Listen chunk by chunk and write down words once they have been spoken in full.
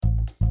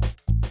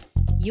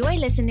You are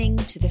listening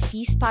to the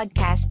Feast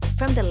podcast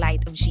from the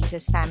Light of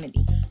Jesus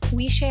family.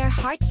 We share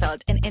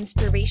heartfelt and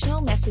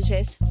inspirational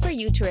messages for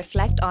you to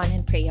reflect on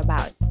and pray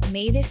about.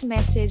 May this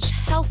message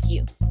help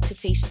you to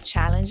face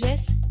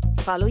challenges,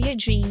 follow your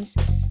dreams,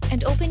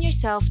 and open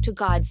yourself to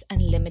God's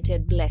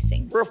unlimited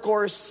blessings. We're, of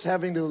course,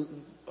 having the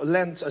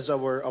Lent as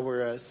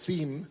our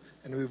theme,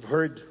 and we've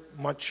heard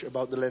much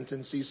about the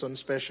Lenten season,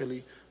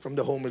 especially from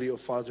the homily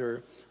of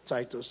Father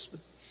Titus.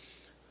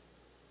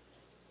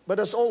 But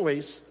as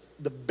always,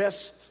 the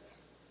best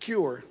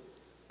cure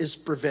is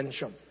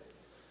prevention.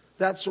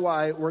 That's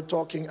why we're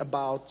talking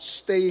about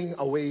staying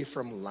away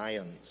from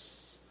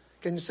lions.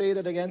 Can you say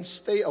that again?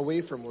 Stay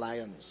away from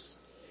lions.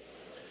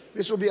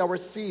 This will be our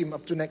theme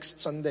up to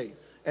next Sunday.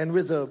 And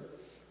with a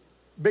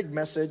big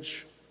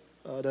message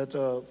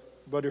that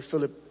Brother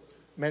Philip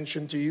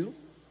mentioned to you,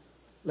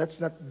 let's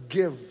not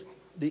give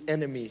the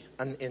enemy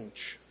an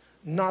inch.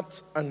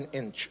 Not an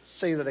inch.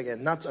 Say that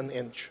again, not an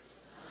inch.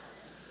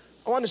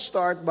 I want to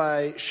start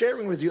by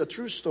sharing with you a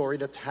true story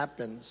that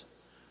happened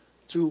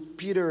to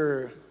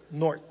Peter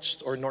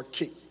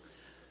Nortke.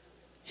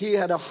 He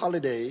had a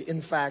holiday, in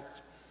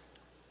fact,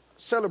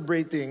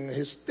 celebrating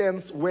his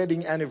 10th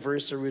wedding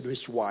anniversary with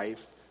his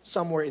wife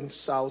somewhere in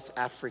South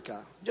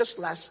Africa, just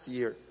last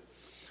year.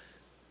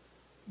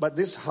 But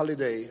this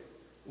holiday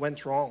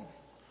went wrong.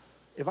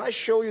 If I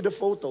show you the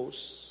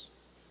photos,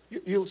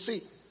 you'll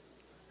see.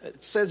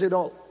 It says it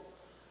all.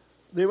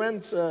 They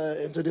went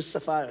into this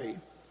safari,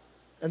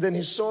 and then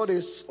he saw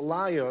this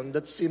lion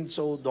that seemed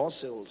so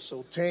docile,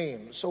 so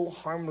tame, so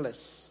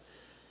harmless.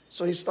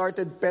 So he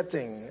started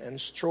petting and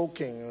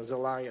stroking the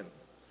lion.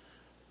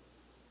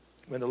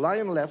 When the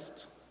lion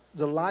left,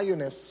 the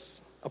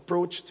lioness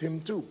approached him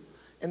too,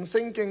 and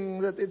thinking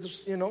that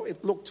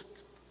it looked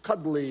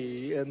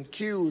cuddly and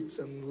cute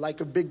and like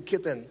a big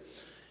kitten.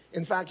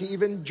 In fact, he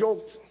even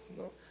joked,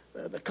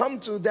 "Come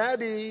to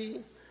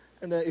daddy,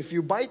 and if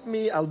you bite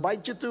me, I'll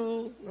bite you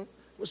too."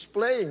 Was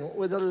playing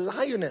with the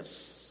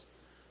lioness.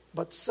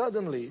 But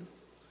suddenly,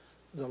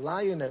 the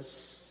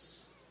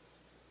lioness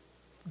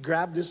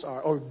grabbed his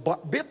arm, or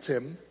bit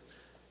him,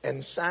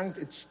 and sank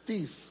its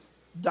teeth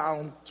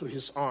down to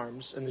his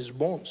arms and his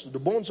bones, the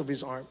bones of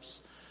his arms.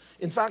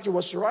 In fact, he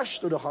was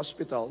rushed to the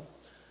hospital.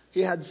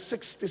 He had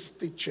 60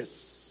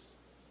 stitches.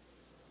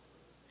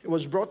 He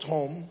was brought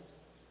home.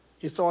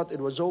 He thought it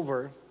was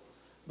over,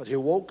 but he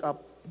woke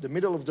up in the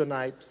middle of the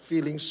night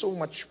feeling so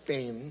much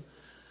pain,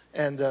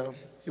 and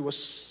he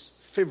was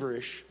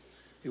feverish.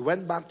 He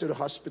went back to the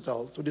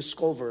hospital to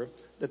discover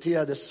that he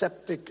had a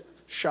septic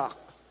shock.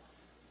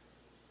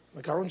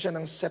 Nagkaroon siya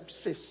ng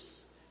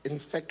sepsis,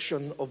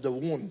 infection of the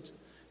wound.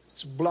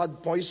 It's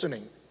blood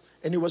poisoning.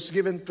 And he was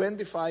given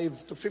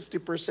 25 to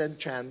 50%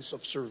 chance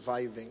of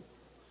surviving.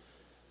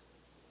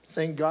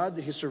 Thank God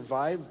he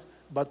survived,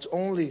 but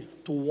only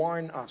to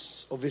warn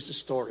us of his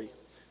story.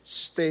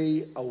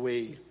 Stay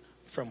away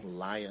from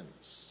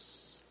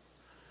lions.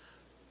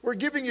 We're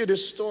giving you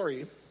this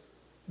story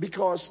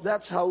because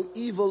that's how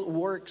evil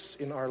works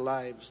in our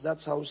lives.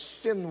 That's how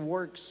sin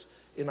works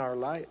in our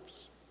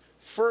lives.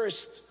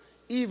 First,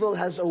 evil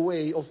has a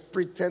way of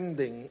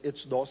pretending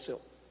it's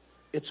docile.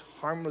 It's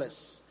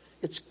harmless.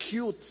 It's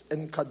cute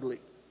and cuddly.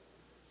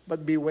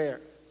 But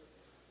beware.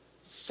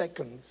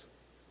 Second,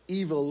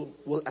 evil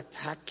will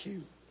attack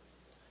you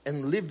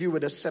and leave you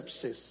with a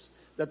sepsis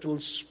that will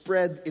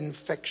spread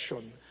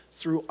infection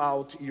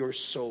throughout your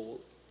soul.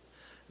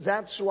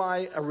 That's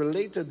why a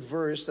related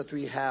verse that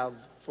we have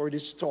for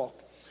this talk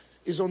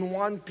is on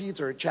 1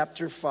 Peter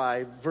chapter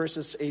 5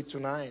 verses 8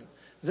 to 9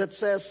 that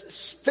says,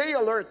 "Stay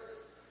alert.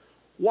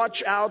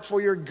 Watch out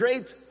for your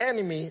great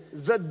enemy,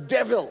 the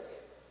devil.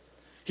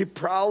 He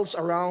prowls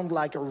around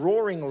like a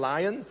roaring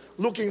lion,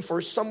 looking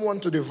for someone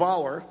to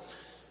devour.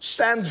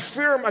 Stand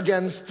firm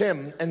against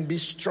him and be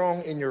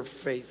strong in your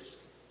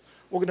faith."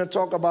 We're going to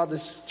talk about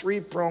this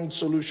three-pronged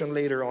solution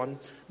later on,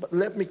 but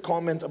let me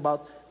comment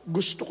about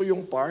gusto ko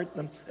yung part,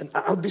 and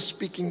I'll be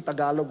speaking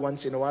Tagalog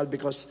once in a while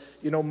because,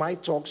 my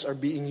talks are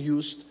being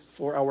used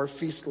for our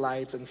feast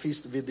lights and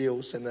feast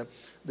videos, and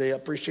they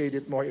appreciate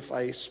it more if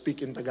I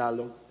speak in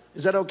Tagalog.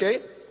 Is that okay?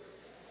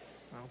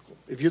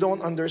 If you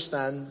don't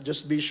understand,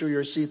 just be sure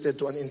you're seated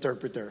to an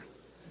interpreter.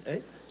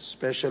 Okay?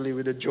 Especially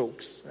with the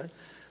jokes.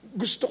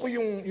 Gusto ko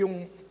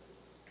yung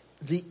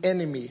the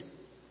enemy,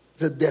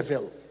 the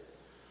devil.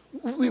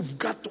 We've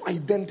got to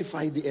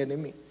identify the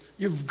enemy.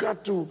 You've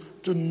got to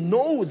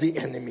know the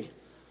enemy.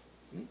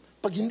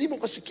 Pag hindi mo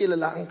kasi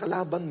kilala ang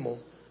kalaban mo,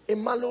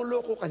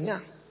 maloloko ka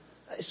niya.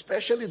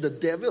 Especially the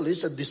devil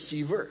is a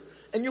deceiver.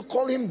 And you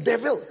call him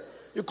devil.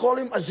 You call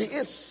him as he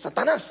is,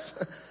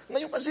 Satanas.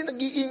 Ngayon kasi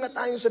nag-iingat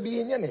tayong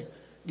sabihin yan .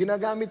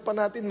 Ginagamit pa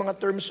natin mga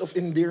terms of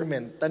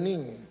endearment,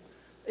 taning.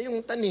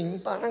 Yung taning,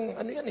 parang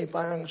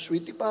parang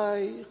sweetie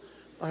pie,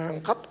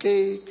 parang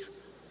cupcake,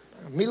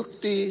 parang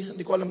milk tea,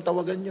 hindi ko alam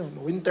tawagan nyo.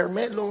 Winter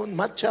melon,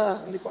 matcha,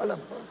 hindi ko alam.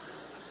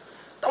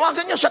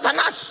 Tawagan nyo,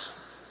 Satanas!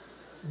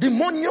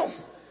 Demonyo!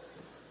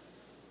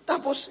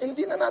 Tapos,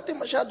 hindi na natin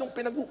masyadong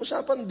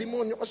pinag-uusapan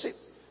demonyo kasi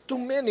to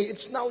many,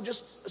 it's now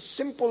just a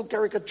simple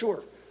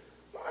caricature.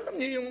 Alam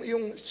niyo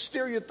yung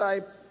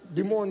stereotype,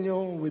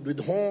 demonyo with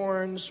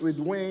horns, with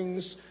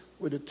wings,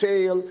 with a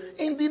tail.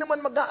 Hindi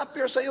naman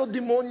mag-a-appear sa'yo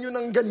demonyo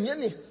ng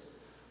ganyan eh.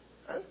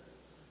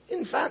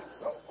 In fact,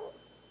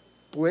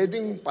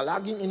 pwedeng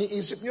palaging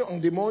iniisip nyo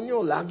ang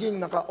demonyo, laging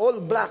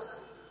naka-all black.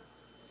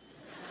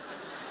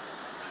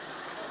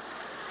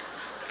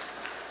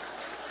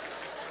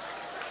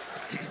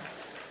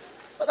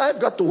 But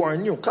I've got to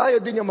warn you, kaya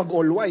din niya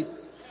mag-all white.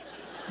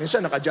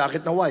 Minsan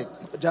naka-jacket na white.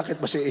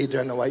 Naka-jacket ba si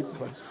Adrian na white?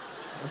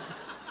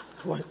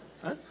 What?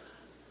 Huh?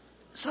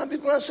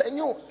 Sabi ko nga sa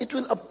inyo, it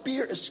will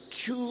appear as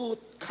cute,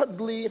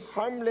 cuddly,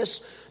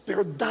 harmless,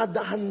 pero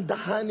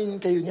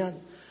dadahan-dahanin kayo niyan.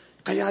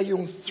 Kaya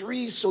yung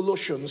 3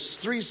 solutions,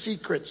 3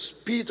 secrets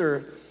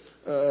Peter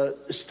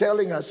is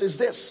telling us is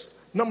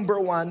this. Number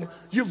 1,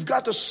 you've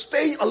got to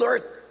stay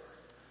alert.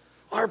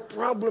 Our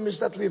problem is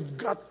that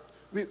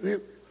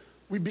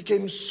we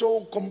became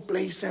so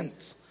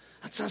complacent.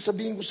 At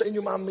sasabihin ko sa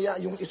inyo mamaya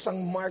yung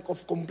isang mark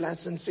of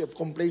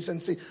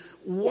complacency.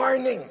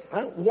 Warning.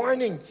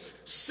 Warning.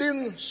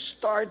 Sin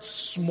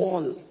starts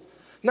small.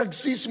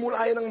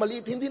 Nagsisimula yan ng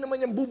maliit. Hindi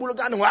naman yan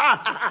bubulagan.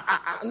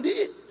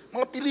 Hindi.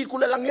 Mga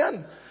pelikula lang yan.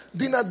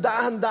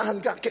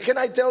 Dinadahan-dahan ka. Can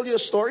I tell you a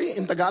story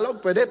in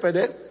Tagalog? Pwede?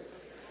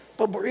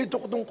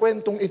 Paborito ko tong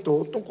kwentong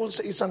ito tungkol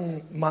sa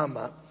isang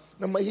mama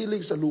na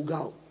mahilig sa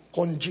lugaw.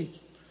 Konji.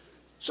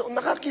 So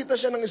nakakita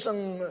siya ng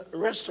isang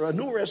restaurant, a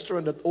new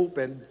restaurant that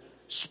opened.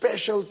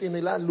 Specialty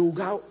nila,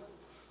 lugaw.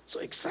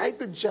 So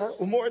excited siya,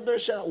 umorder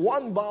siya,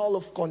 1 bowl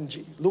of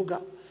konji,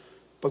 lugaw.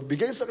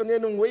 Pagbigay sa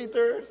kanya ng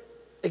waiter,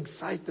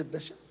 excited na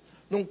siya.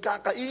 Nung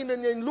kakainan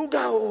niya yung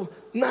lugaw,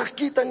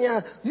 nakita niya,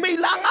 may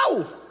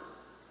langaw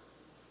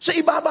sa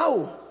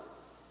ibabaw.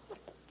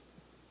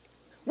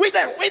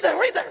 Waiter!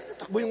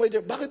 Takbo yung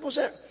waiter, bakit po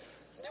sir?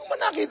 Hindi mo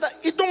nakita,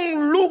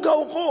 itong lugaw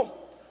ko,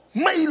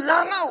 may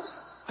langaw.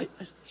 Ay,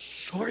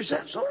 sorry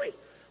sir, sorry.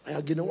 Kaya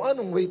ginawa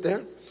ng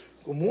waiter,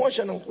 kumuha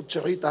siya ng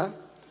kutsarita,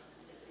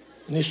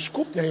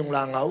 ni-scoop niya yung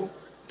langaw,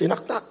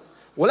 tinaktak.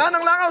 Wala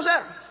nang langaw,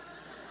 sir.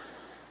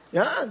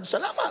 Yan,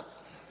 salamat.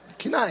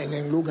 Kinain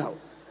niya yung lugaw.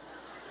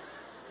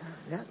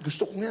 Yan,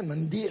 gusto ko yan,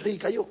 mandiri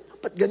kayo.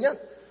 Dapat ganyan.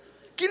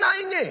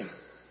 Kinain niya eh.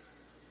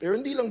 Pero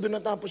hindi lang doon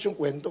natapos yung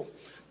kwento.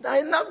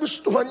 Dahil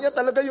nagustuhan niya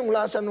talaga yung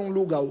lasa ng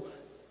lugaw,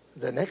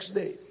 the next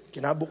day,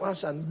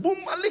 kinabukasan,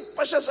 bumalik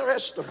pa siya sa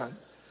restaurant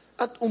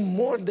at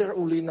umorder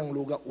uli ng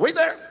lugaw.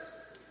 Waiter!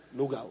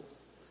 Lugaw.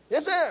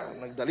 Yes, sir.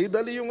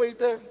 Nagdali-dali yung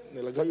waiter.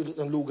 Nilagay ulit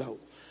ng lugaw.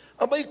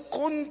 Abay,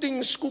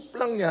 konting scoop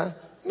lang niya,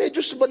 medyo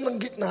sa bandang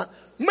gitna,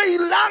 may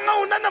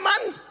langaw na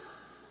naman.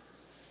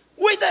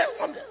 Waiter,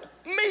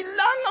 may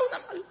langaw na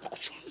naman.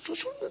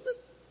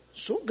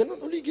 So, ganun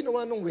uli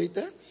ginawa ng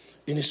waiter.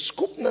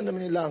 Iniscoop na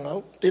naman yung langaw,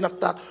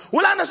 tinaktak.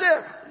 Wala na, sir.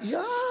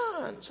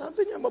 Yan.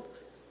 Sabi niya,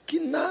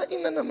 kinain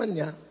na naman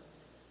niya.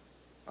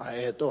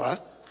 Eto ha.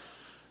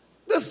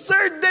 The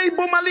 3rd day,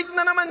 bumalik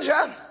na naman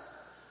siya.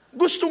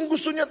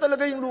 Gustong-gusto niya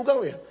talaga yung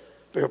lugaw eh.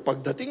 Pero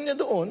pagdating niya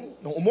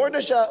doon, nung umorder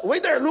siya,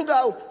 waiter,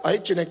 lugaw!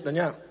 Ay, chinek na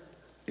niya.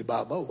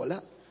 Ibabaw,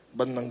 wala.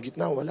 Bandang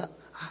gitna, wala.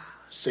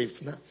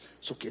 Safe na.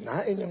 So,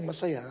 kinain niyang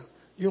masaya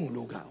yung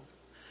lugaw.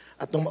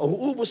 At nung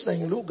mauubos na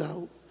yung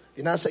lugaw,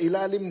 inasa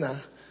ilalim na,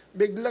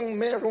 biglang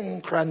merong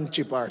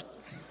crunchy part.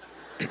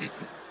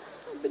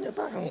 Sabi niya,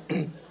 parang,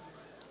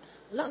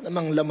 wala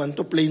namang laman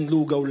to, plain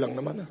lugaw lang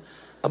naman.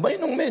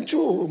 Abay, nung medyo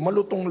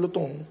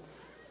malutong-lutong,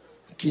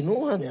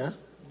 kinuha niya,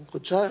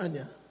 kutsara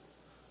niya.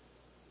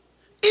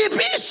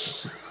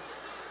 Ipis!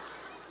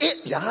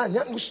 Yan.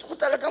 Gusto ko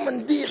talaga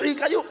mandiri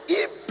kayo.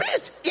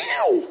 Ipis!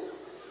 Ew!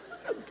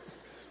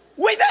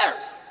 Waiter!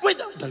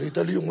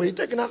 Dali-dali yung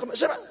waiter.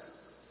 Kinakamasara.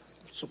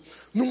 So,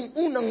 nung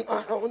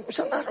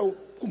isang araw,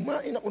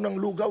 kumain ako ng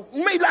lugaw.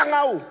 May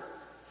langaw!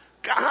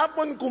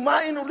 Kahapon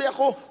kumain uli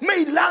ako.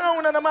 May langaw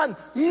na naman.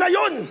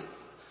 Ngayon,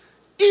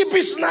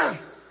 ipis na!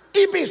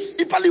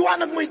 Ipis!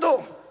 Ipaliwanag mo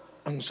ito.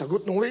 Ang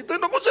sagot ng waiter,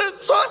 naku,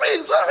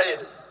 sorry!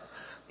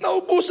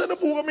 Naubusan na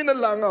po kami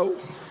ng langaw.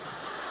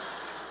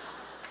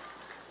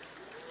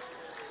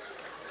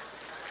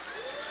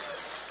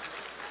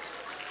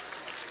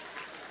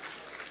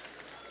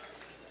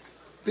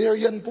 Pero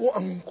yan po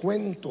ang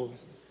kwento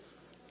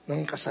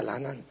ng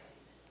kasalanan.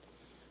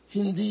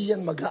 Hindi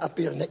yan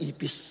mag-a-appear na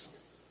ipis.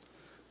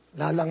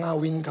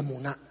 Lalangawin ka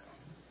muna.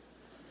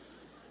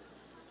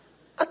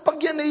 At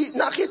pag yan ay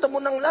nakita mo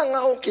ng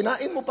langaw,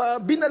 kinain mo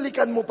pa,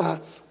 binalikan mo pa,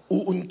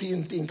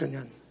 uunti-untiin ka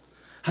niyan.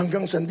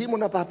 Hanggang sa hindi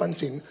mo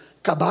napapansin,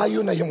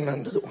 kabayo na yung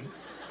nandoon.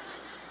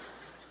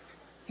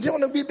 Hindi ako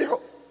nagbibiro.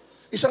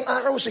 Isang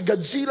araw si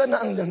Godzilla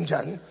na ang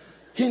nandyan,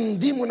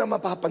 hindi mo na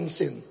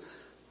mapapansin.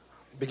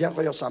 Bigyan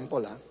ko yung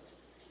sample ha.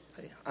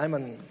 I'm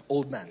an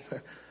old man,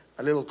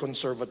 a little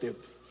conservative.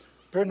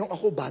 Pero nung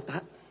ako bata,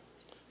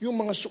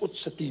 yung mga suot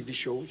sa TV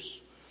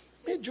shows,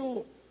 medyo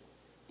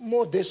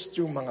modest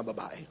yung mga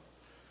babae.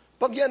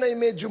 Pag yan ay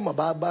medyo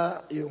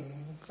mababa yung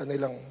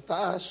kanilang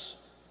taas,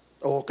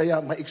 o kaya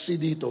maiksi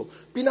dito,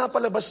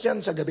 pinapalabas yan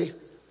sa gabi.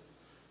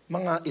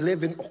 Mga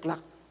 11 o'clock,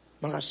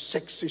 mga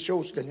sexy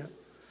shows, ganyan.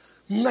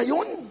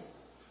 Ngayon,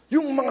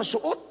 yung mga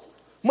suot,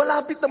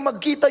 Malapit na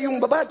magkita yung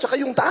baba at saka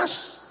yung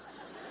taas.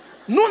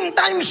 Noon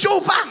time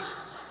show pa.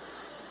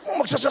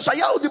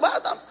 Magsasayaw, di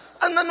ba?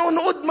 Ang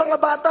nanonood mga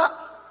bata,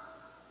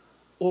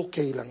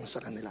 okay lang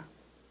sa kanila.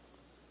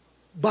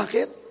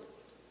 Bakit?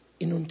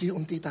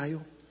 Inunti-unti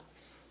tayo.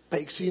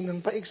 Paiksi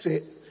ng paiksi,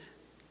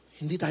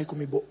 hindi tayo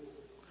kumibo.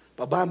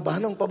 Pababa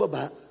ng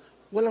pababa,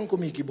 walang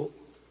kumikibo.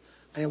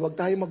 Kaya wag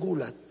tayo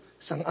magulat,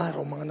 isang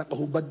araw, mga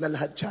nakahubad na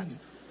lahat yan,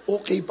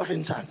 okay pa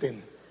rin sa atin.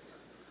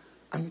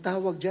 Ang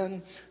tawag dyan,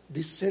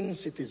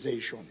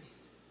 desensitization.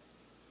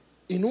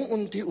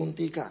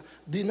 Inuunti-unti ka.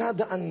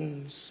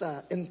 Dinadaan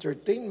sa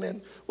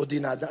entertainment o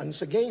dinadaan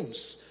sa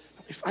games.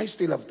 If I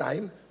still have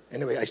time,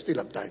 anyway, I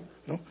still have time.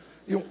 No?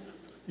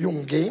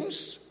 Yung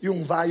games,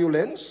 yung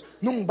violence,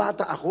 nung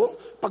bata ako,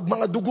 pag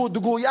mga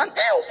dugo-dugo yan,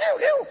 ew, ew,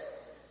 ew.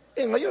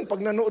 Ngayon,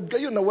 pag nanood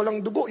kayo na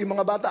walang dugo, yung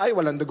mga bata ay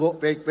walang dugo,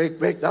 fake.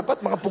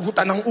 Dapat mga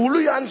pugutan ng ulo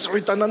yan,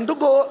 sakitan ng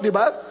dugo, di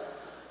ba?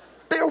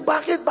 Pero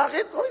bakit?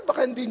 Oy,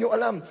 baka hindi nyo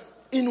alam.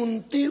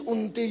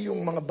 Inunti-unti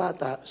yung mga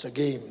bata sa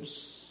games.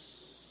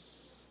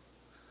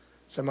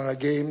 Sa mga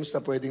games na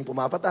pwedeng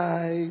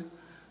pumapatay.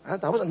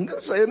 Tapos ang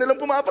saya nilang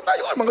pumapatay.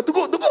 Mga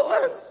dugo.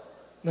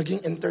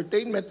 Naging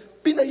entertainment,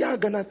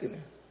 pinayagan natin.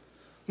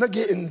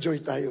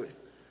 Nag-i-enjoy tayo.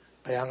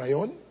 Kaya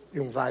ngayon,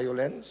 yung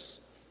violence,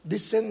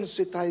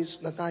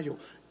 desensitized na tayo.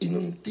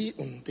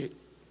 Inunti-unti.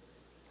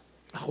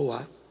 Ako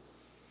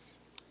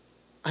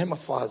I'm a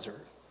father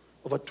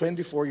of a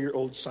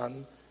 24-year-old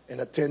son and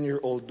a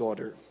 10-year-old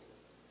daughter.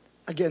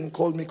 Again,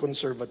 call me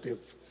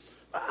conservative.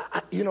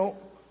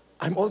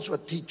 I'm also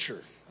a teacher.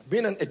 I've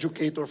been an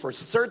educator for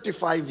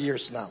 35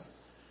 years now.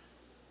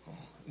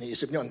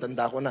 Niisip nyo, ang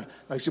tanda ko na.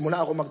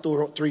 Nagsimula ako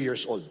magturo 3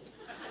 years old.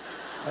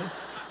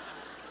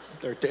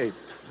 38.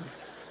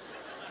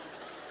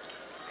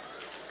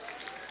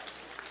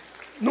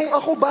 Nung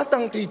ako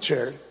batang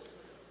teacher,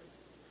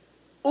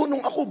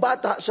 nung ako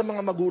bata sa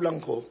mga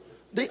magulang ko,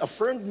 they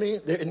affirmed me,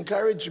 they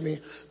encouraged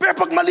me. Pero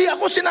pag mali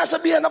ako,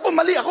 sinasabihan ako,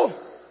 mali ako.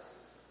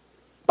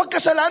 Pag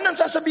kasalanan,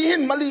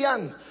 sasabihin, mali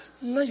yan.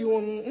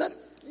 Ngayon,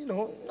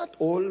 not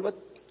all, but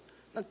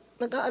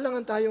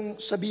nag-aalangan tayong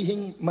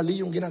sabihing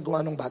mali yung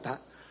ginagawa ng bata.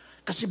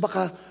 Kasi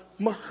baka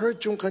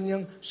ma-hurt yung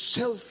kanyang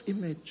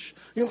self-image,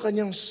 yung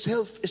kanyang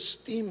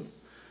self-esteem.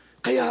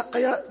 Kaya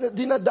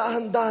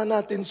dinadahan-dahan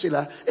natin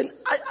sila. And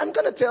I'm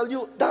gonna tell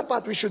you,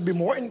 dapat we should be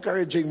more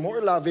encouraging,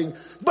 more loving.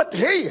 But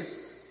hey,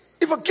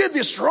 if a kid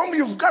is wrong,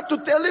 you've got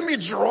to tell him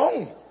it's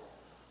wrong.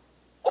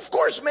 Of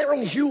course,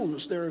 merong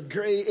hues. There are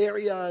gray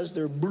areas,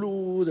 there are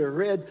blue, there are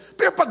red.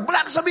 Pero pag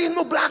black, sabihin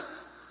mo black.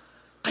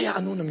 Kaya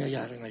ano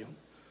nangyayari ngayon?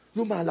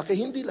 Lumalaki,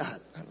 hindi lahat.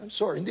 I'm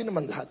sorry, hindi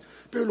naman lahat.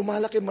 Pero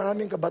lumalaki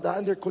maraming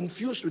kabataan, they're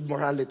confused with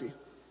morality.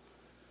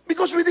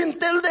 Because we didn't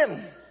tell them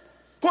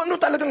kung ano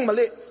talagang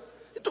mali.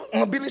 Ito,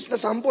 mabilis na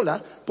sample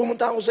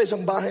pumunta ako sa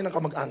isang bahay ng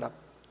kamag-anak.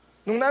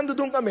 Nung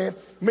nandoon kami,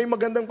 may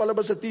magandang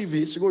palabas sa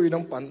TV, siguro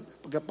yun ang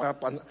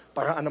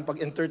paraan ng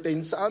pag-entertain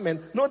sa amin,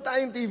 nood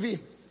tayong TV.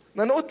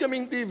 Nanood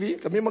kaming TV,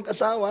 kami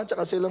mag-asawa,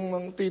 tsaka silang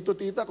mga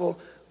tito-tita ko.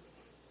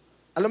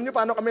 Alam niyo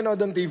paano kami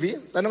nood ng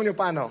TV? Tanong niyo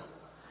paano?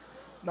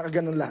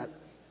 Nakaganon lahat.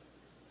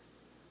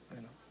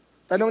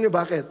 Tanong niyo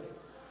bakit?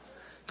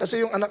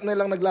 Kasi yung anak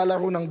nilang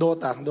naglalaro ng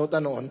Dota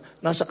noon,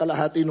 nasa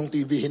kalahati ng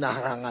TV,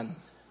 hinaharangan.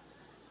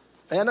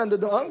 Kaya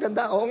nandoon, ang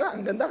ganda,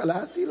 ang ganda,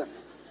 kalahati lang.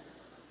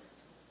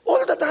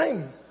 All the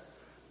time.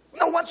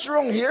 Now what's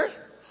wrong here?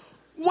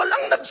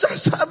 Walang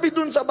nagsasabi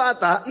dun sa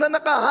bata na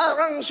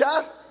nakaharang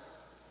siya.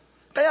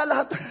 Kaya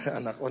lahat,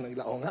 anak ko,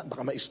 nga,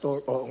 baka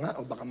ma-store, o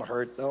baka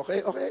ma-hurt. Okay,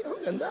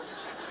 ganda.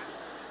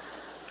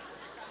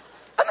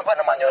 Ano ba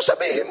naman yung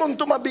sabihin mong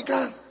tumabi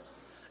ka?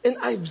 And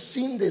I've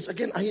seen this.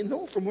 Again, I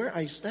know from where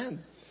I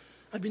stand.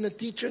 I've been a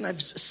teacher and I've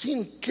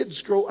seen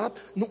kids grow up.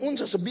 Noon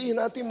sasabihin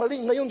natin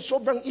mali, ngayon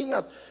sobrang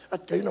ingat.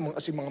 At kayo naman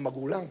kasi mga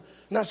magulang,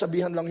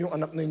 nasabihan lang yung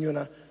anak ninyo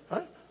na,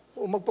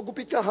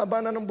 magpagupit ka, haba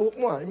na ng buhok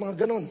mo, yung mga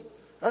ganun.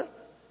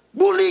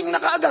 Bullying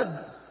na kaagad.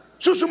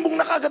 Susumbong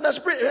na kaagad,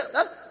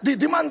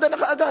 didemanda na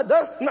kaagad,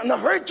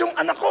 na-hurt yung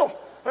anak ko.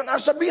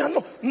 Nasabihan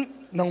mo,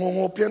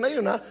 nangungopia na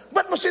yun,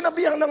 Ba't mo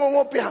sinabihang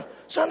nangungopia?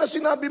 Sana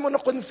sinabi mo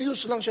na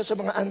confused lang siya sa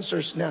mga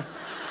answers niya.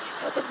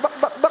 At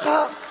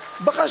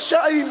baka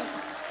siya ay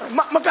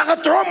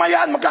magkakatrauma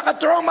yan,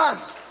 magkakatrauma.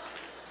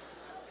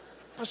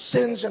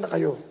 Pasensya na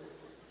kayo.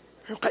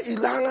 Pero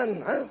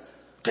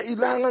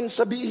kailangan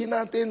sabihin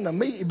natin na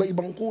may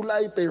iba-ibang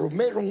kulay pero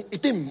merong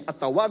itim at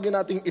tawagin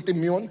nating itim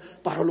yon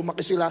para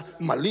lumaki sila,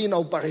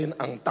 malinaw pa rin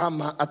ang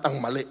tama at ang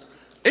mali.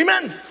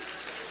 Amen!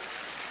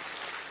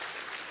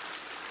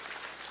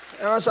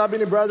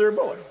 Sabi ni Brother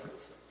Bo,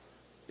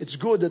 it's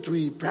good that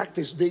we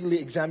practice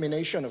daily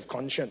examination of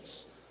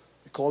conscience.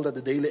 We call that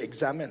the daily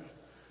examen.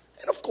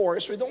 And of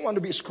course, we don't want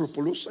to be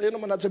scrupulous. Ayun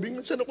naman natin sabihin,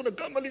 saan ako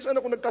nagkamali, saan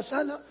ako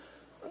nagkasala?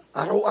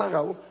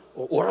 Araw-araw,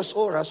 o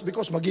oras-oras,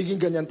 because magiging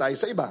ganyan tayo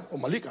sa iba. O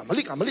mali ka.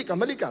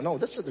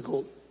 No, that's not the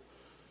goal.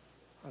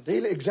 A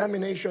daily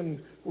examination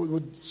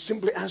would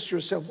simply ask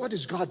yourself, what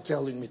is God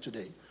telling me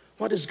today?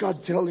 What is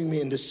God telling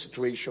me in this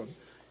situation?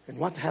 And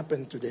what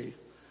happened today?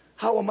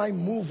 How am I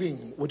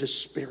moving with the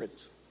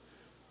Spirit?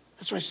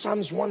 That's why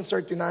Psalms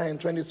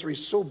 139:23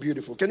 is so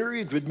beautiful. Can you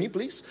read with me,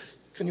 please?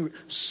 Can you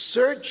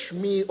search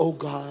me, O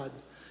God,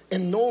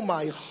 and know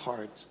my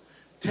heart.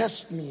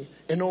 Test me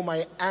and know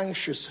my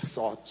anxious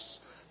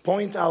thoughts.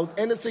 Point out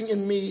anything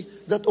in me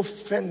that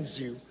offends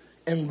you,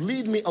 and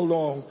lead me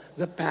along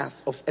the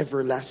path of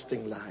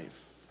everlasting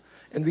life.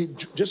 And we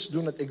just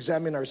do not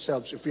examine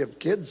ourselves. If we have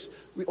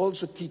kids, we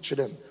also teach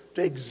them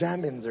to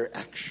examine their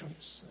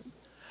actions.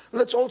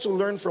 Let's also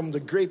learn from the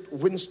great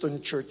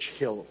Winston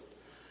Churchill.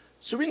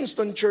 Si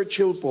Winston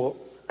Churchill po,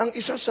 ang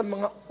isa sa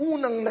mga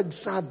unang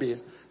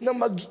nagsabi na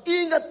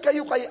mag-ingat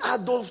kayo kay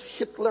Adolf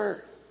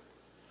Hitler.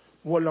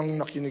 Walang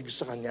nakinig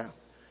sa kanya.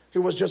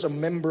 He was just a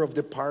member of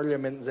the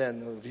parliament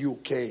then of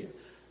UK.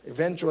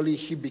 Eventually,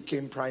 he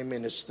became prime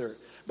minister.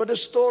 But the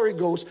story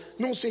goes,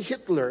 nung si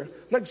Hitler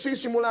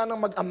nagsisimula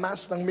ng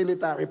mag-amass ng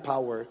military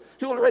power,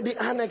 he already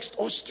annexed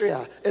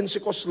Austria and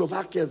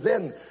Czechoslovakia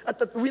then.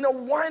 At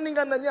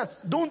winawarningan na niya,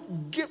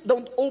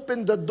 don't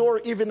open the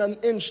door even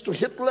an inch to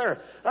Hitler.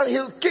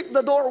 He'll kick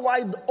the door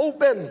wide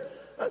open.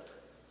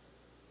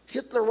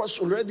 Hitler was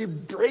already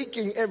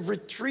breaking every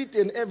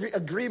treaty and every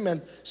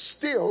agreement.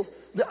 Still,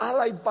 the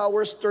Allied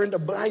powers turned a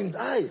blind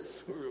eye.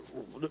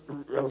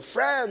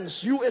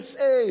 France,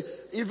 USA,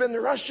 even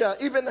Russia,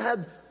 even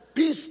had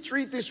peace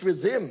treaties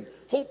with him,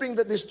 hoping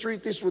that these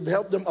treaties would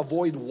help them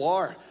avoid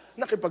war.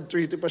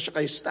 Nakipag-treaty pa siya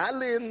kay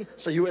Stalin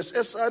sa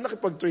USSR,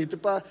 nakipag-treaty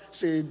pa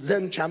si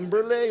then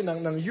Chamberlain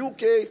ng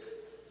UK.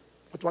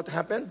 But what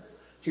happened?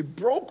 He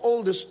broke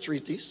all these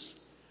treaties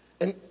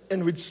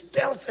and with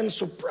stealth and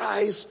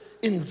surprise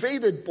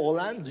invaded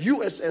Poland,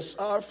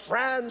 USSR,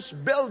 France,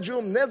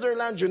 Belgium,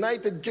 Netherlands,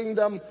 United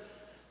Kingdom,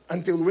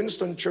 until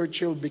Winston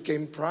Churchill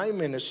became prime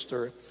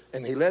minister.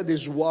 And he led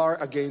his war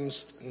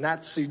against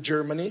Nazi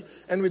Germany.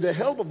 And with the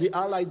help of the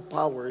Allied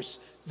powers,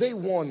 they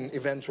won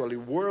eventually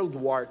World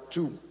War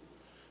II.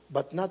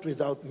 But not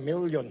without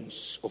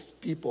millions of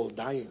people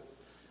dying.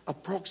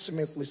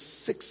 Approximately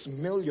 6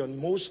 million,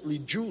 mostly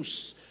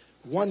Jews.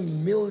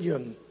 1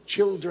 million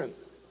children.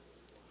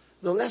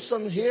 The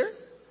lesson here,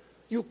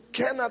 you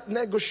cannot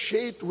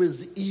negotiate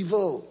with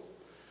evil.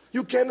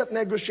 You cannot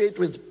negotiate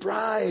with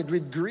pride,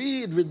 with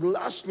greed, with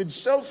lust, with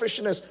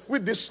selfishness,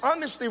 with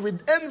dishonesty,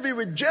 with envy,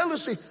 with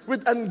jealousy,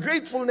 with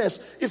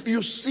ungratefulness. If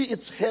you see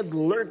its head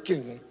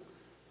lurking,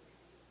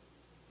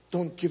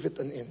 don't give it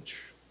an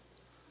inch.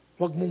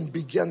 Huwag mong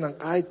bigyan ng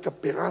kahit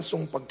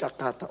kapirasong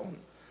pagkakataon.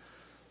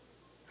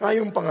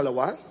 Yung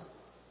pangalawa,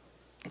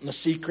 na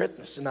secret,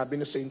 na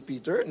sinabi ni St.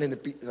 Peter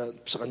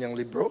sa kanyang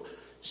libro,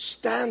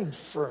 stand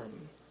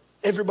firm.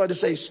 Everybody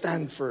say,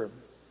 stand firm.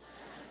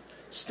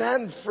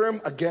 Stand firm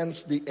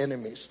against the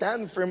enemy.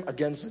 Stand firm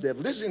against the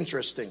devil. This is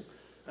interesting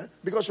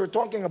because we're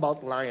talking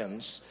about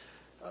lions.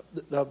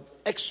 The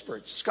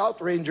experts, scout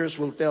rangers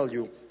will tell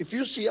you, if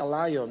you see a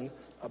lion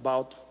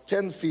about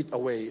 10 feet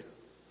away,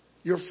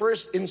 your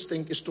first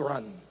instinct is to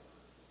run.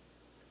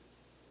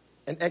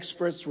 And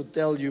experts would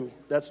tell you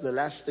that's the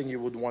last thing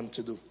you would want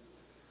to do.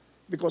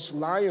 Because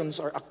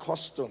lions are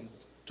accustomed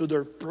to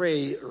their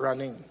prey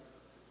running.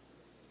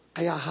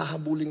 Kaya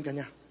hahabulin ka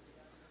niya.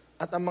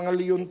 At ang mga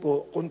leon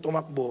po, kung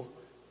tumakbo,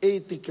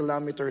 80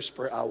 kilometers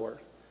per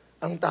hour.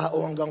 Ang tao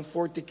hanggang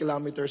 40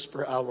 kilometers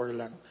per hour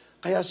lang.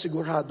 Kaya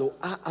sigurado,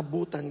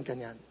 aabutan ka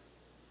niyan.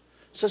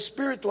 Sa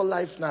spiritual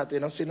life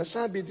natin, ang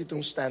sinasabi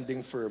ditong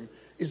standing firm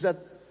is that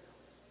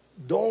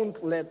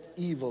don't let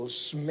evil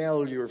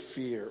smell your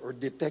fear or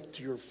detect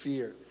your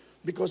fear.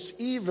 Because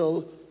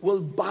evil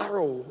will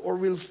borrow or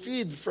will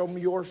feed from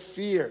your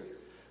fear.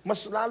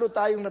 Mas lalo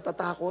tayong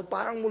natatakot,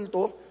 parang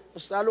multo,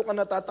 mas lalo ka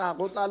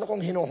natatakot, lalo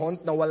kong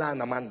hinuhunt na wala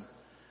naman.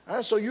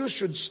 So you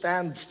should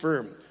stand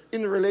firm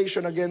in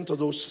relation again to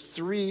those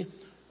three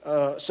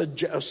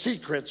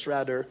secrets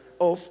rather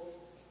of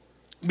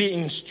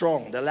being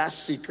strong, the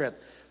last secret.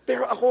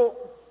 Pero ako,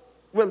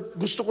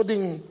 gusto ko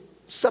ding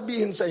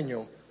sabihin sa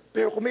inyo,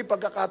 pero kung may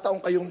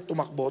pagkakataon kayong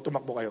tumakbo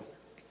kayo.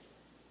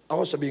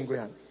 Ako sabihin ko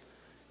yan.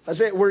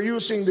 Kasi we're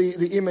using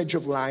the image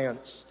of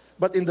lions.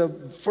 But in the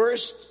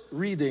first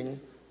reading,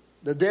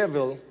 the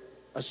devil,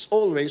 as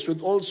always,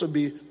 would also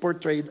be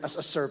portrayed as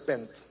a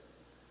serpent.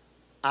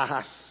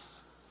 Ahas.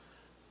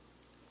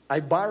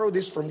 I borrow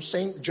this from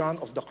St. John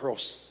of the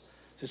Cross.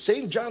 Si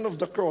St. John of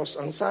the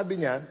Cross, ang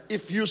sabi niya,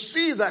 if you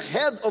see the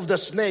head of the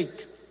snake,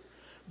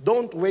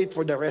 don't wait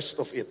for the rest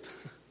of it.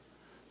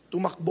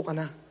 Tumakbo ka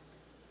na.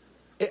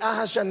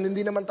 Ahas yan,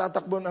 hindi naman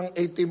tatakbo ng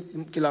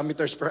 80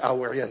 kilometers per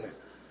hour yan.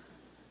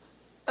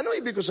 Ano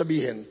ibig ko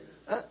sabihin?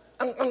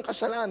 Ang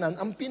kasalanan,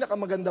 ang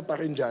pinakamaganda pa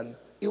rin dyan,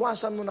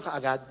 iwasan mo na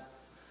kaagad.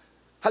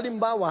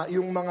 Halimbawa,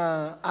 yung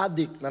mga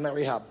addict na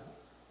na-rehab.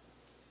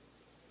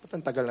 Ba't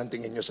ang tagal ng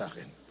tingin nyo sa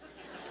akin?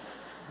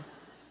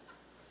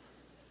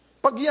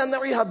 Pag yan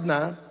na-rehab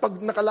na, pag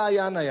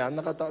nakalaya na yan,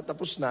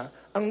 nakatapos na,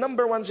 ang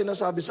number one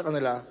sinasabi sa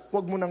kanila,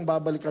 huwag mo nang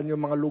babalikan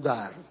yung mga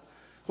lugar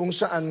kung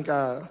saan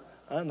ka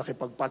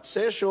nakipag-pot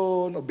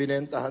session o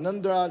binentahan ng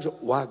drugs,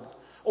 huwag.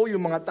 O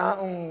yung mga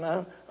taong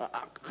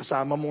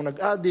kasama mong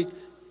nag-addict,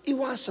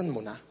 iwasan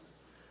mo na.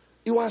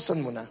 Iwasan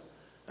mo na.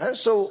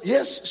 So,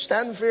 yes,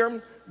 stand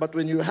firm. But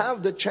when you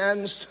have the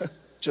chance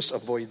just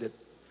avoid it.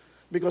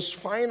 Because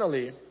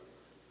finally,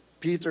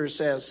 Peter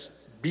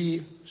says,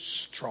 be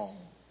strong.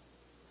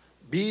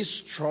 Be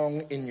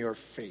strong in your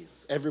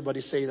faith.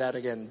 Everybody say that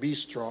again, be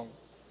strong.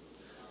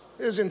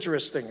 It's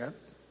interesting, ha?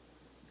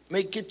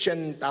 May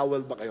kitchen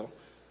towel ba kayo?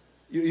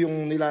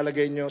 Yung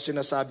nilalagay nyo,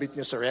 sinasabit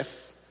nyo sa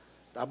ref,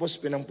 tapos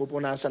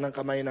pinampupunasan ng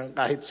kamay ng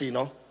kahit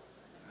sino.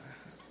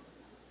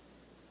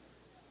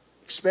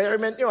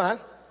 Experiment nyo, ha?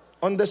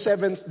 On the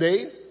 7th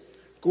day,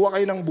 kuha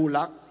kayo ng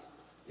bulak,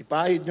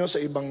 ipahid nyo sa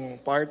ibang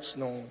parts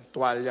ng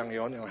tuwalyang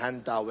yon, yung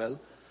hand towel,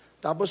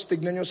 tapos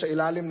tignan nyo sa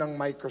ilalim ng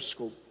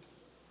microscope.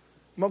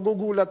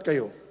 Magugulat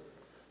kayo.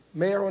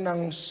 Meron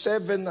ng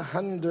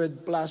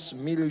 700 plus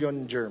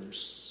million germs.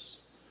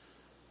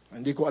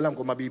 Hindi ko alam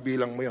kung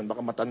mabibilang mo yun.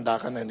 Baka matanda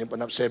ka na, hindi pa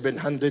na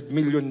 700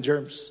 million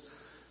germs.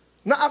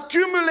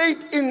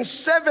 Na-accumulate in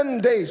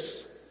 7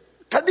 days.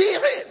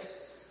 Kadiri!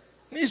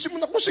 Naisip mo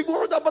na po,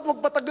 siguro dapat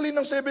magpatagalin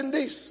ng 7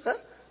 days. Ha?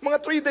 Mga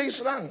 3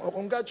 days lang. O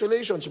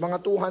congratulations,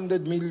 mga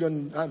 200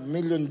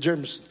 million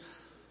germs.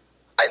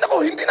 Ay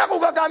nako, hindi na ako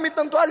gagamit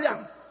ng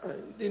tuwalyang.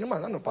 Hindi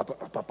naman,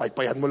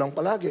 papaypayan mo lang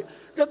palagi.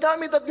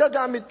 Gagamit at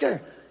gagamit ka.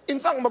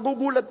 In fact,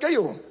 magugulat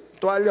kayo.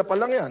 Tuwalya pa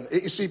lang yan.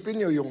 Iisipin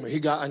nyo yung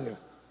higaan nyo.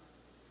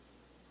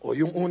 O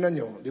yung una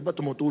nyo, di ba,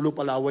 tumutulo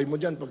palaway mo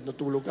dyan pag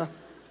natulog ka.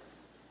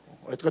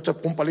 At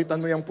kung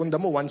palitan mo yung punda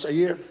mo once a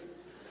year.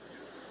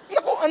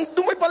 Naku, ang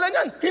dumay pala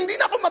yan. Hindi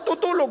na ako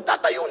matutulog.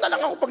 Tatayo na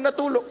lang ako pag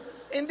natulog.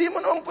 Hindi mo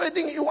naman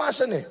pwedeng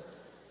iwasan eh.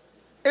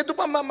 Ito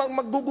pa,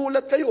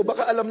 maggugulat kayo.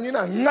 Baka alam nyo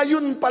na,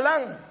 ngayon pa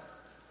lang,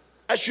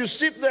 as you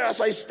sit there, as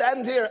I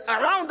stand here,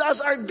 around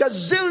us are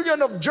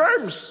gazillion of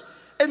germs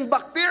and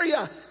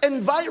bacteria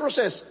and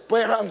viruses.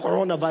 Pwera ang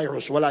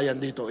coronavirus. Wala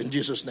yan dito. In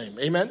Jesus' name.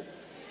 Amen?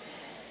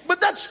 But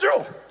that's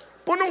true.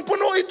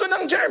 Punong-puno ito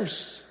ng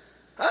germs.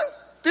 Ha?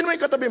 Tinuloy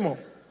katabi mo.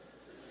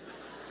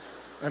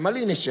 Ay,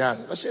 malinis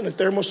yan. Kasi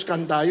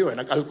nag-thermoscan tayo.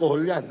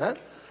 Nag-alcohol yan. Ha?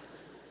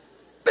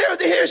 Pero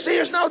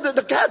here's now the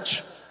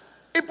catch.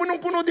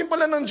 Punong-puno din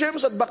pala ng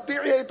germs at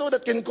bacteria ito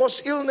that can cause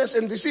illness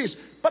and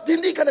disease. But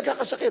hindi ka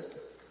nagkakasakit.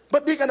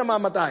 Ba't di ka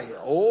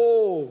namamatay?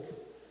 Oh.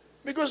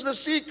 Because the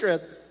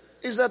secret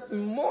is that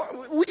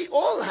we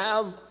all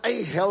have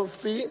a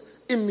healthy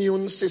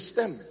immune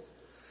system.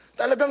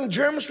 Talagang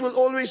germs will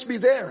always be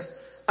there.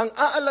 Ang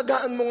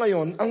aalagaan mo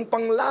ngayon, ang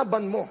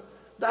panglaban mo.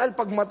 Dahil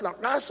pag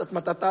matlakas at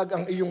matatag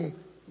ang iyong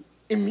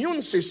immune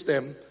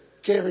system,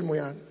 carry mo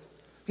yan.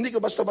 Hindi ka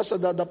basta-basta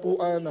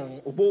dadapuan ng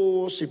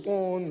ubo,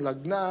 sipon,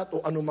 lagnat, o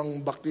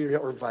anumang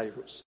bacteria or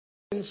virus.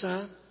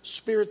 Sa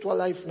spiritual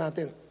life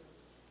natin,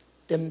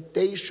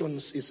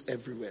 temptations is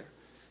everywhere.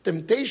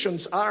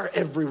 Temptations are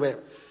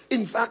everywhere.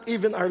 In fact,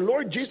 even our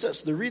Lord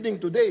Jesus, the reading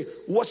today,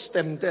 was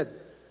tempted.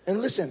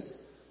 And listen,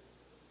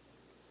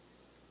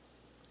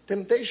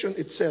 temptation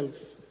itself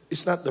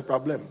is not the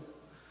problem.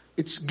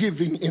 It's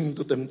giving in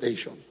to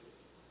temptation.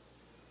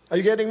 Are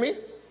you getting me?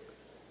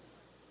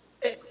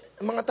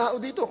 Mga tao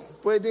dito,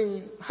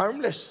 pwedeng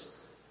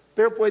harmless,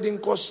 pero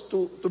pwedeng cause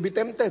to be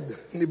tempted.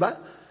 Di ba?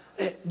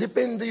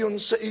 Depende yun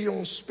sa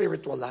iyong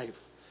spiritual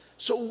life.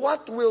 So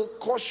what will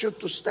cause you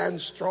to stand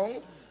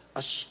strong?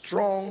 A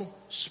strong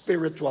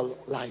spiritual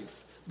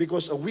life.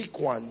 Because a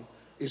weak one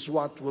is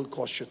what will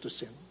cause you to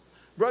sin.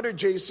 Brother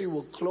JC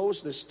will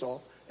close this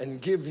talk and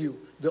give you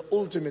the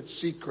ultimate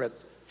secret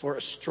for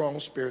a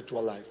strong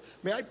spiritual life.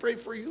 May I pray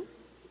for you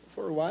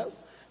for a while?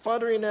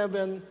 Father in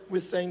heaven, we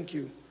thank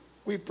you.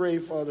 We pray,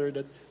 Father,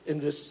 that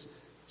in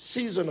this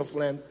season of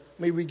Lent,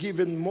 may we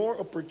give in more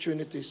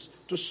opportunities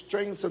to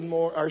strengthen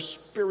more our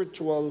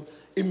spiritual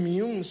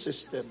immune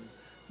system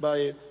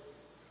by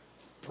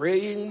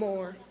praying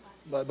more,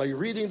 by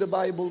reading the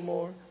Bible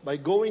more, by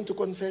going to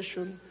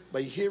confession,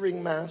 by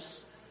hearing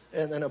Mass,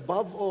 and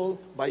above all,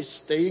 by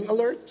staying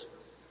alert,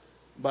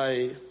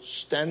 by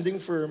standing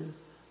firm,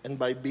 and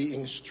by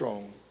being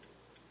strong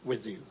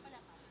with you.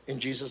 In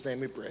Jesus' name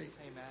we pray.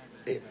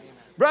 Amen. Amen.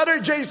 Brother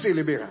JC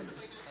Libiran.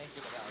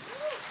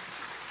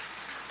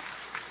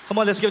 Come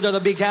on, let's give it a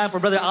big hand for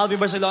Brother Alvin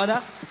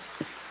Barcelona.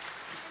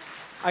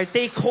 Our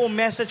take-home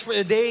message for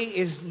the day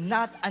is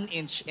not an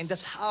inch, and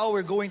that's how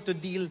we're going to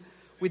deal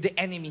with the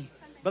enemy.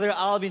 Brother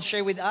Alvin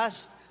shared with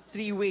us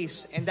 3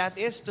 ways, and that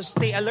is to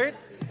stay alert,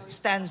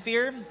 stand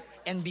firm,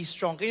 and be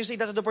strong. Can you say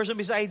that to the person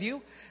beside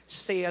you?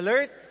 Stay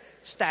alert,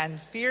 stand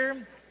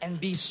firm, and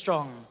be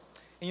strong.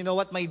 And you know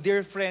what, my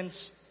dear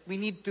friends, we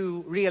need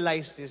to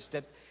realize this,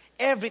 that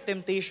every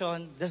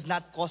temptation does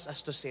not cause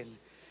us to sin.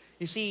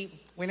 You see,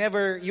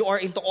 whenever you are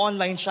into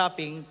online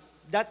shopping,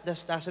 that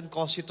doesn't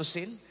cause you to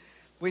sin.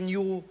 When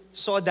you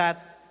saw that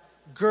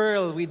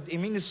girl with a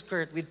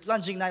miniskirt with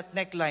plunging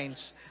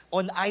necklines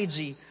on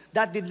IG,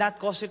 that did not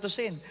cause you to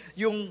sin.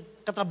 Yung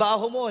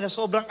katrabaho mo na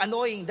sobrang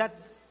annoying, that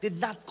did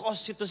not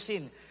cause you to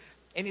sin.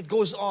 And it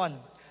goes on.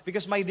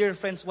 Because my dear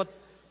friends, what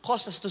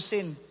caused us to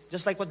sin,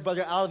 just like what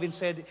Brother Alvin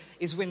said,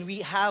 is when we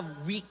have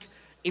weak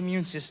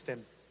immune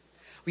system.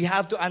 We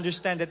have to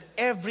understand that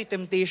every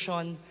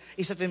temptation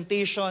is a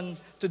temptation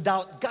to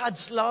doubt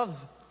God's love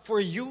for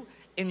you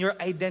and your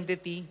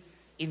identity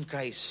in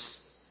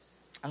Christ.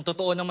 Ang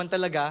totoo naman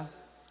talaga,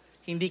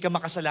 hindi ka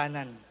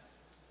makasalanan.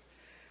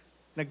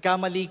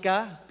 Nagkamali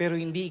ka, pero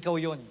hindi ikaw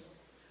yon.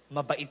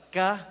 Mabait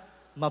ka,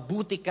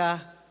 mabuti ka,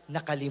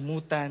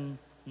 nakalimutan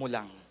mo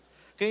lang.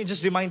 Can you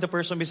just remind the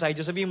person beside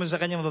you, sabihin mo sa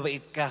kanya,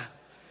 mabait ka.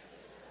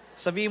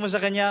 Sabihin mo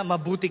sa kanya,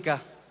 mabuti ka.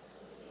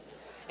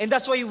 And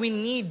that's why we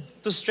need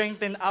to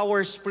strengthen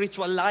our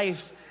spiritual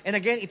life. And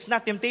again, it's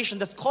not temptation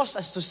that caused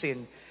us to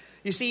sin.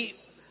 You see,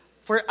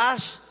 for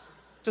us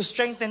to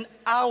strengthen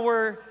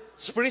our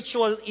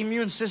spiritual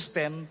immune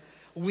system,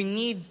 we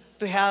need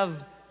to have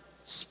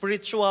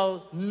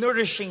spiritual,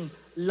 nourishing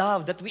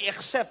love that we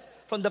accept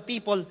from the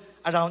people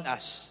around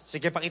us.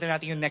 Sige, pakita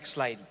natin yung next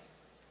slide.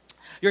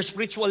 Your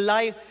spiritual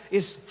life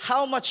is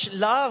how much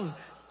love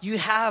you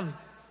have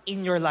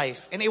in your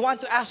life. And I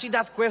want to ask you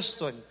that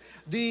question.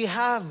 Do you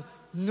have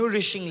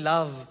nourishing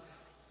love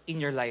in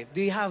your life?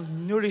 Do you have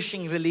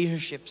nourishing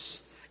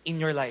relationships in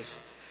your life?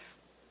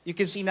 You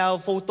can see now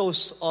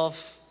photos of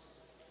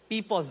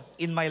people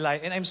in my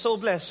life. And I'm so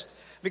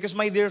blessed because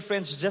my dear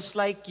friends, just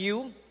like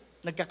you,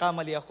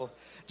 nagkakamali ako.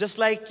 Just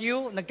like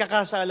you,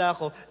 nagkakasala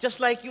ako. Just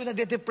like you,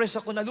 nade-depress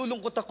ako,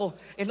 nalulungkot ako,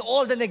 and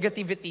all the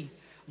negativity.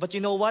 But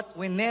you know what?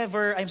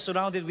 Whenever I'm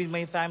surrounded with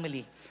my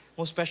family,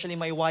 most especially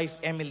my wife,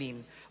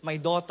 Emeline, my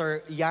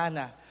daughter,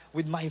 Yana,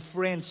 with my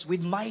friends,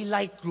 with my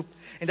light group,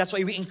 and that's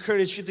why we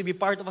encourage you to be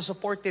part of a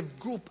supportive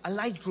group, a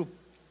light group,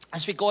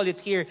 as we call it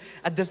here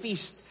at the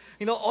feast.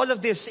 You know, all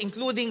of this,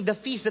 including the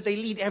feast that I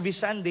lead every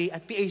Sunday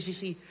at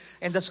PACC,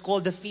 and that's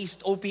called the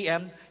Feast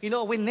OPM. You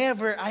know,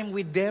 whenever I'm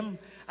with them,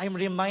 I'm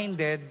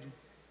reminded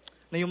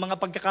na yung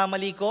mga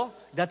pagkakamali ko,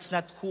 that's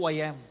not who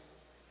I am.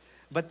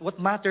 But what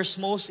matters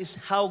most is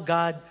how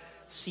God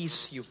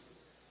sees you.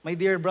 My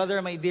dear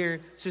brother, my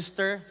dear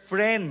sister,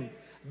 friend,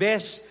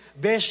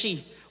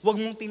 beshi, huwag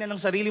mong tingnan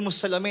ng sarili mo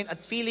sa salamin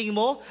at feeling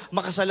mo,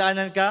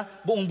 makasalanan ka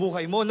buong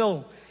buhay mo.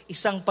 No.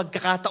 Isang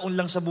pagkakataon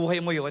lang sa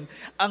buhay mo yon.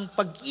 Ang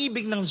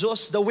pag-ibig ng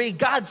Diyos, the way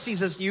God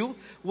sees you,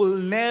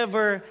 will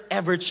never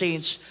ever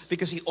change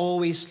because He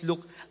always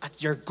look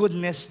at your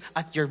goodness,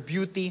 at your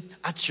beauty,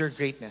 at your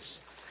greatness.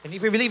 And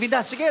if we believe in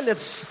that, sige,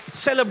 let's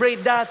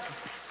celebrate that.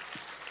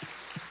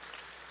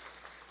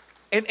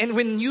 And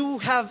when you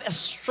have a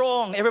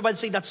strong, everybody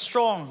say that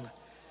strong,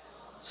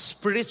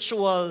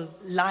 spiritual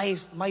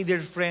life, my dear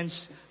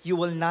friends, you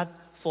will not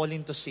fall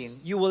into sin.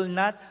 You will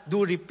not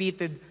do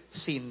repeated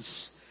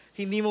sins.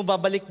 Hindi mo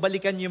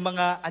babalik-balikan yung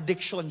mga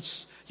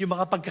addictions, yung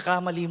mga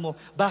pagkakamali mo.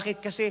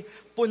 Bakit? Kasi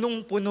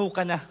punong-puno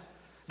ka na.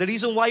 The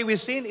reason why we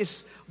sin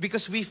is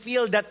because we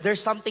feel that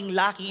there's something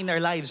lacking in our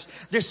lives.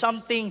 There's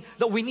something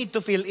that we need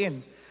to fill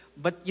in.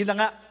 But yun na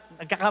nga,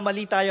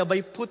 nagkakamali tayo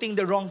by putting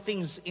the wrong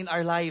things in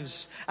our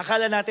lives.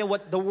 Akala natin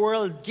what the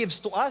world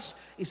gives to us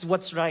is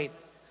what's right.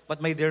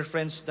 But my dear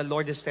friends, the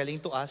Lord is telling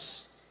to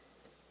us,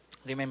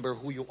 remember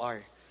who you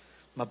are.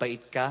 Mabait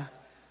ka,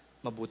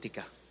 mabuti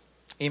ka.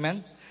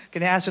 Amen?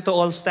 Can I ask you to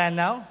all stand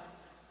now?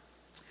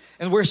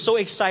 And we're so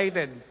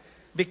excited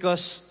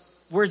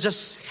because we're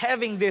just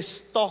having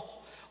this talk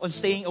on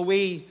staying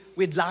away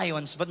with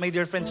lions. But my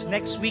dear friends,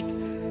 next week,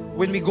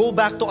 when we go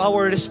back to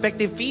our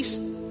respective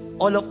feast,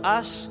 all of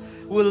us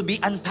will be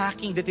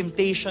unpacking the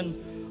temptation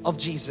of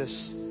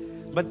Jesus.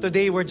 But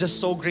today, we're just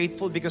so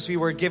grateful because we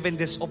were given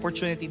this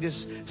opportunity,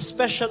 this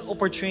special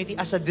opportunity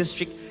as a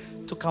district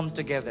to come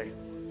together.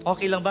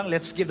 Okay lang bang?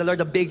 Let's give the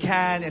Lord a big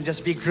hand and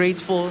just be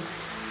grateful.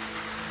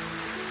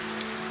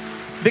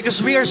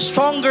 Because we are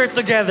stronger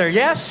together.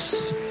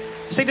 Yes?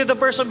 Say to the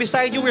person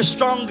beside you, we're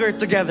stronger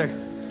together.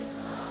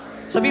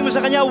 Sabi mo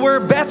sa kanya, we're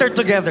better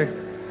together.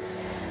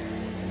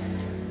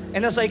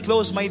 And as I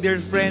close, my dear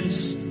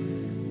friends,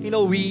 you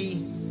know, we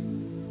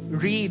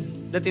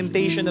read the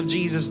temptation of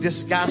Jesus,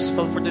 this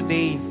gospel for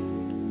today.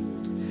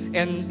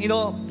 And, you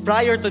know,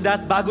 prior to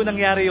that, bago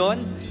nangyari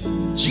yon,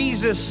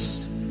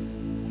 Jesus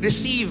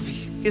received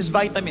His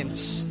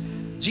vitamins.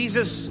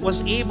 Jesus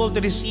was able to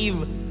receive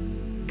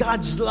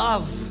God's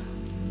love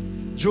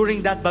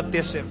during that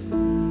baptism.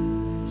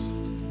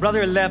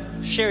 Brother Lep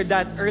shared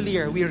that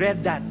earlier. We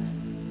read that.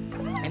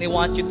 And I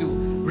want you to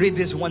read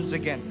this once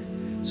again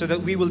so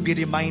that we will be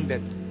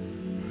reminded,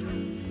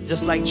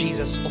 just like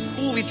Jesus, of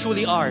who we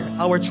truly are,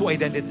 our true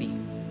identity.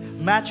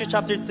 Matthew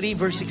chapter 3,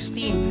 verse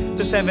 16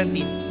 to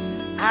 17.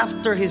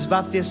 After His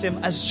baptism,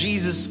 as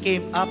Jesus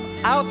came up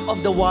out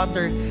of the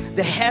water,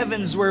 the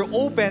heavens were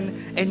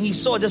open and He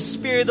saw the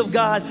Spirit of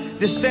God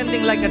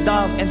descending like a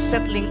dove and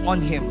settling on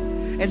Him.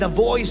 And a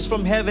voice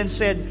from heaven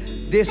said,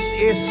 "This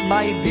is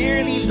my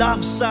dearly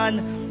loved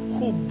Son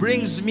who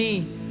brings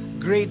me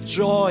great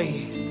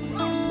joy."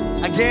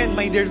 Again,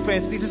 my dear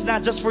friends, this is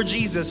not just for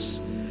Jesus,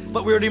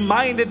 but we're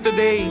reminded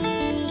today,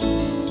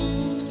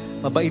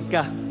 mabait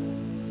ka,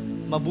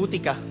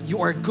 mabuti ka, you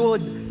are good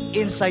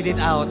inside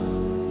and out,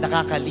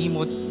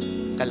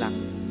 nakakalimot ka lang.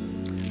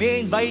 May I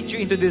invite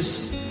you into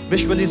this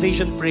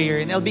visualization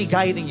prayer and I'll be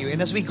guiding you. And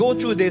as we go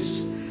through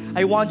this,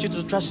 I want you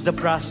to trust the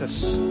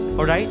process.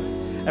 Alright?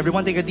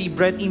 Everyone take a deep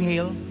breath,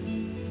 inhale,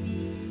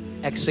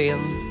 exhale,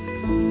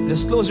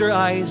 just close your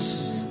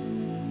eyes,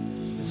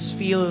 just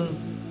feel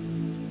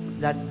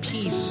that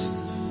peace,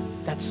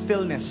 that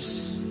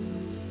stillness,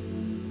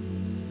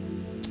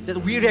 that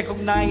we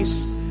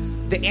recognize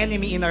the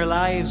enemy in our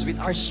lives, with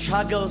our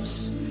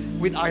struggles,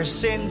 with our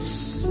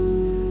sins.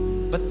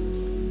 But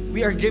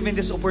we are given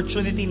this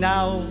opportunity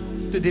now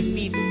to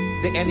defeat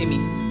the enemy.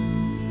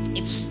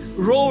 It's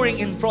roaring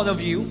in front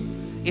of you.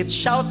 It's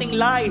shouting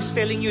lies,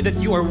 telling you that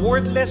you are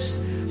worthless,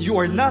 you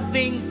are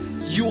nothing,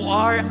 you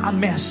are a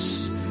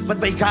mess. But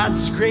by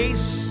God's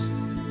grace,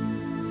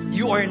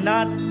 you are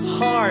not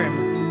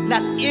harmed,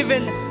 not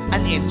even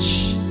an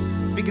inch,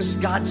 because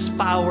God's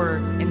power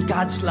and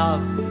God's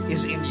love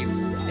is in you.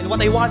 And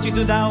what I want you to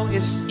do now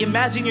is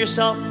imagine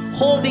yourself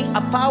holding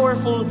a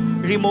powerful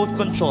remote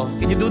control.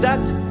 Can you do that?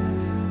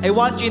 I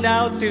want you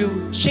now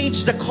to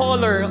change the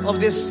color of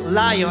this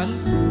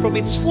lion from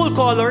its full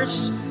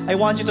colors. I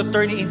want you to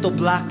turn it into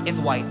black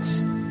and white.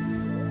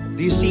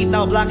 Do you see it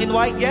now, black and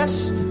white?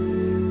 Yes?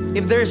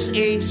 If there's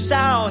a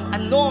sound, a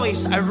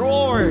noise, a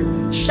roar,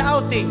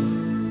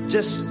 shouting,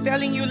 just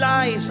telling you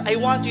lies, I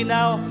want you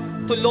now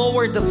to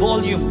lower the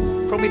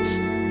volume from its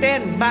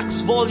 10 max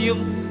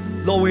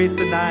volume, lower it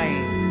to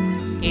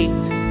 9,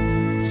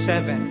 8,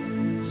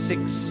 7,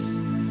 6,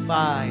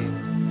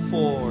 5,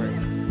 4,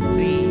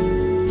 3,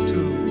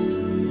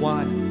 2,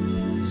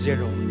 1,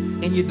 0.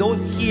 And you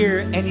don't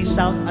hear any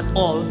sound at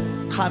all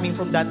coming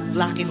from that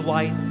black and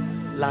white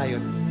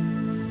lion.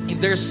 If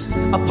there's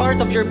a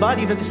part of your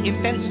body that is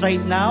intense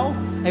right now,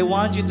 I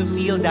want you to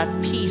feel that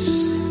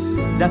peace,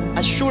 that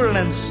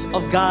assurance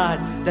of God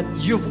that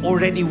you've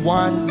already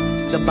won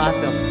the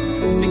battle.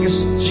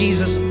 Because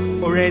Jesus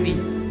already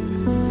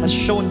has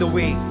shown the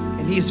way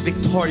and He is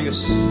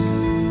victorious.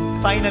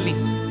 Finally,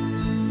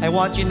 I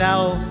want you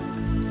now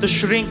to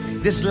shrink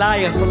this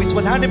lion from its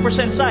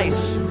 100%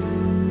 size.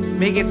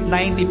 Make it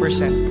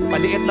 90%.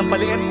 Paliit ng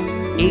paliit,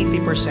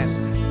 80%.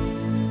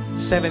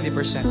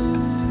 70%.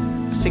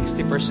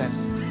 60%.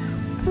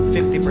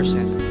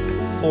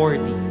 50%.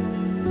 40.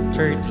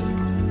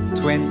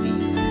 30. 20.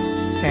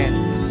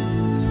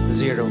 10.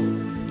 0.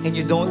 And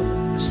you don't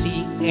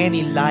see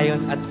any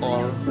lion at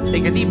all.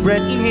 Take a deep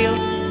breath. Inhale.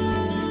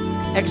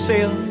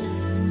 Exhale.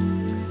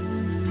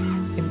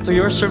 And to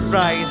your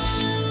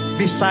surprise,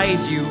 beside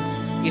you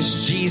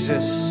is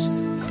Jesus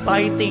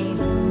fighting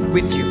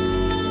with you,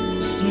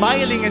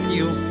 smiling at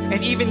you,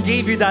 and even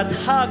gave you that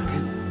hug.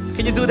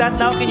 Can you do that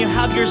now? Can you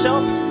hug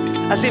yourself?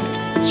 As if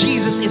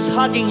Jesus is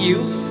hugging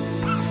you.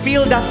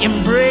 Feel that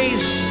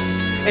embrace.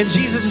 And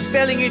Jesus is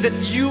telling you that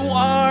you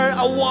are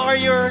a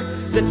warrior,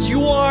 that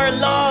you are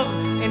loved,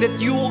 and that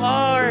you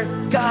are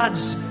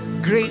God's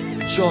great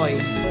joy.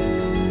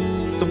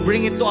 To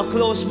bring it to a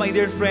close, my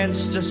dear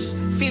friends, just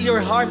feel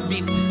your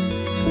heartbeat.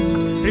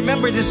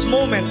 Remember this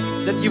moment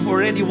that you've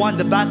already won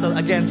the battle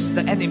against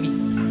the enemy.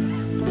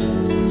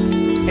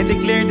 And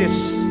declare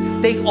this.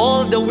 Take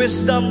all the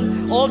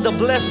wisdom, all the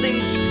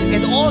blessings,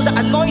 and all the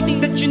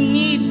anointing that you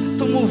need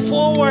to move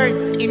forward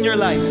in your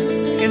life.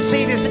 And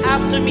say this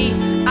after me.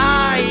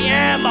 I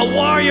am a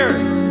warrior.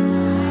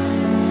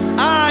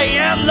 I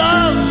am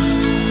love.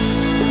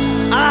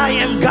 I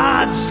am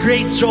God's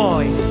great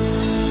joy.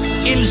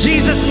 In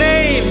Jesus'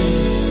 name.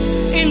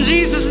 In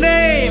Jesus'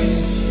 name.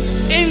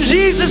 In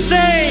Jesus'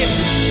 name.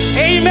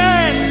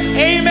 Amen.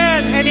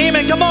 Amen and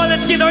amen. Come on,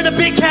 let's give Lord a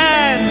big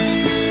hand.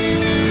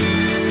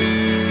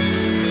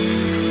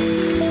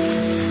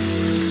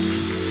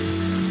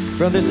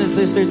 Brothers and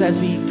sisters, as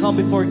we come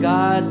before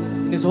God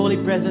in His holy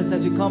presence,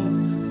 as we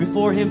come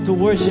before Him to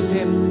worship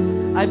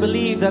Him, I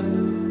believe that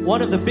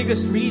one of the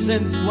biggest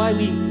reasons why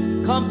we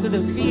come to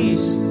the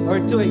feast or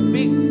to a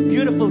big,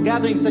 beautiful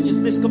gathering such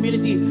as this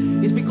community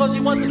is because we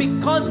want to be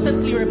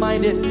constantly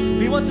reminded,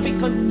 we want to be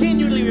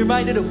continually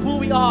reminded of who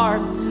we are,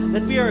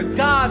 that we are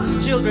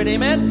God's children,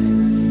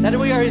 amen? That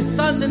we are His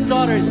sons and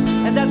daughters,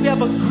 and that we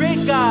have a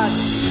great God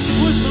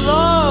whose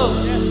love,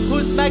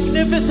 whose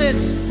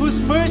magnificence, whose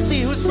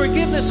mercy, whose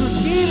forgiveness, whose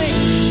healing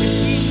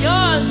is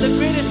beyond the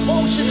greatest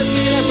ocean that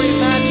we can ever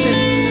imagine.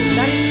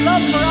 That His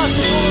love for us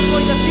is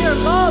overflowing, that we are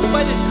loved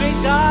by this great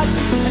God,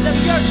 and that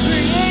we are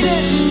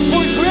created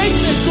for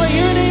greatness. Do I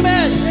hear an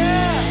amen?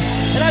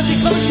 Yeah. And as we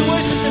come to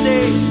worship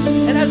today,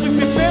 and as we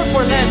prepare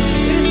for Lent,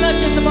 it is not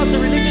just about the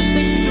religious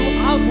things we do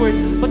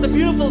outward, but the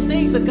beautiful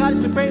things that God is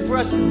preparing for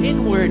us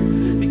inward.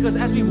 Because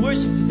as we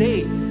worship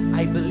today,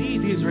 I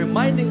believe He is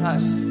reminding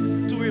us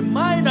to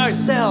remind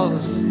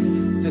ourselves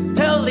to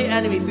tell the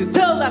enemy, to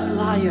tell that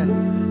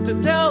lion,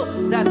 to tell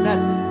that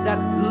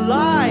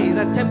lie,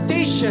 that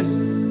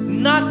temptation,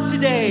 not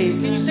today.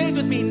 Can you say it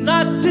with me?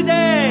 Not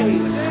today.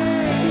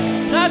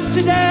 Not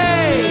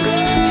today.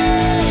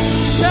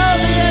 Tell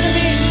the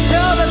enemy,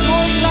 tell the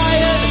roaring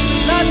lion,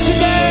 not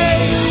today,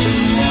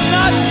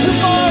 not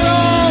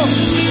tomorrow,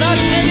 not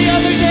any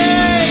other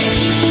day,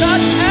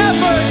 not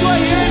ever. Do I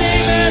hear an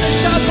amen? And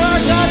shout for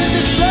our God in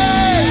this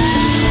place.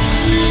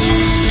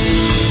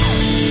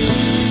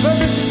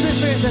 Brothers and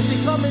sisters, as we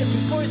come in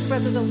before His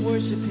presence and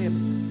worship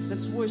Him,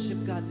 let's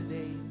worship God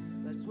today.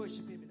 Let's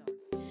worship Him in our...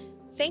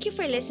 Thank you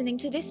for listening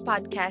to this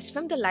podcast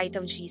from the Light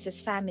of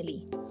Jesus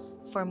family.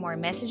 For more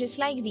messages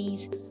like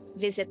these,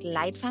 visit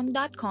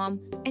lightfam.com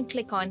and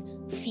click on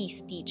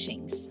Feast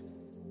Teachings.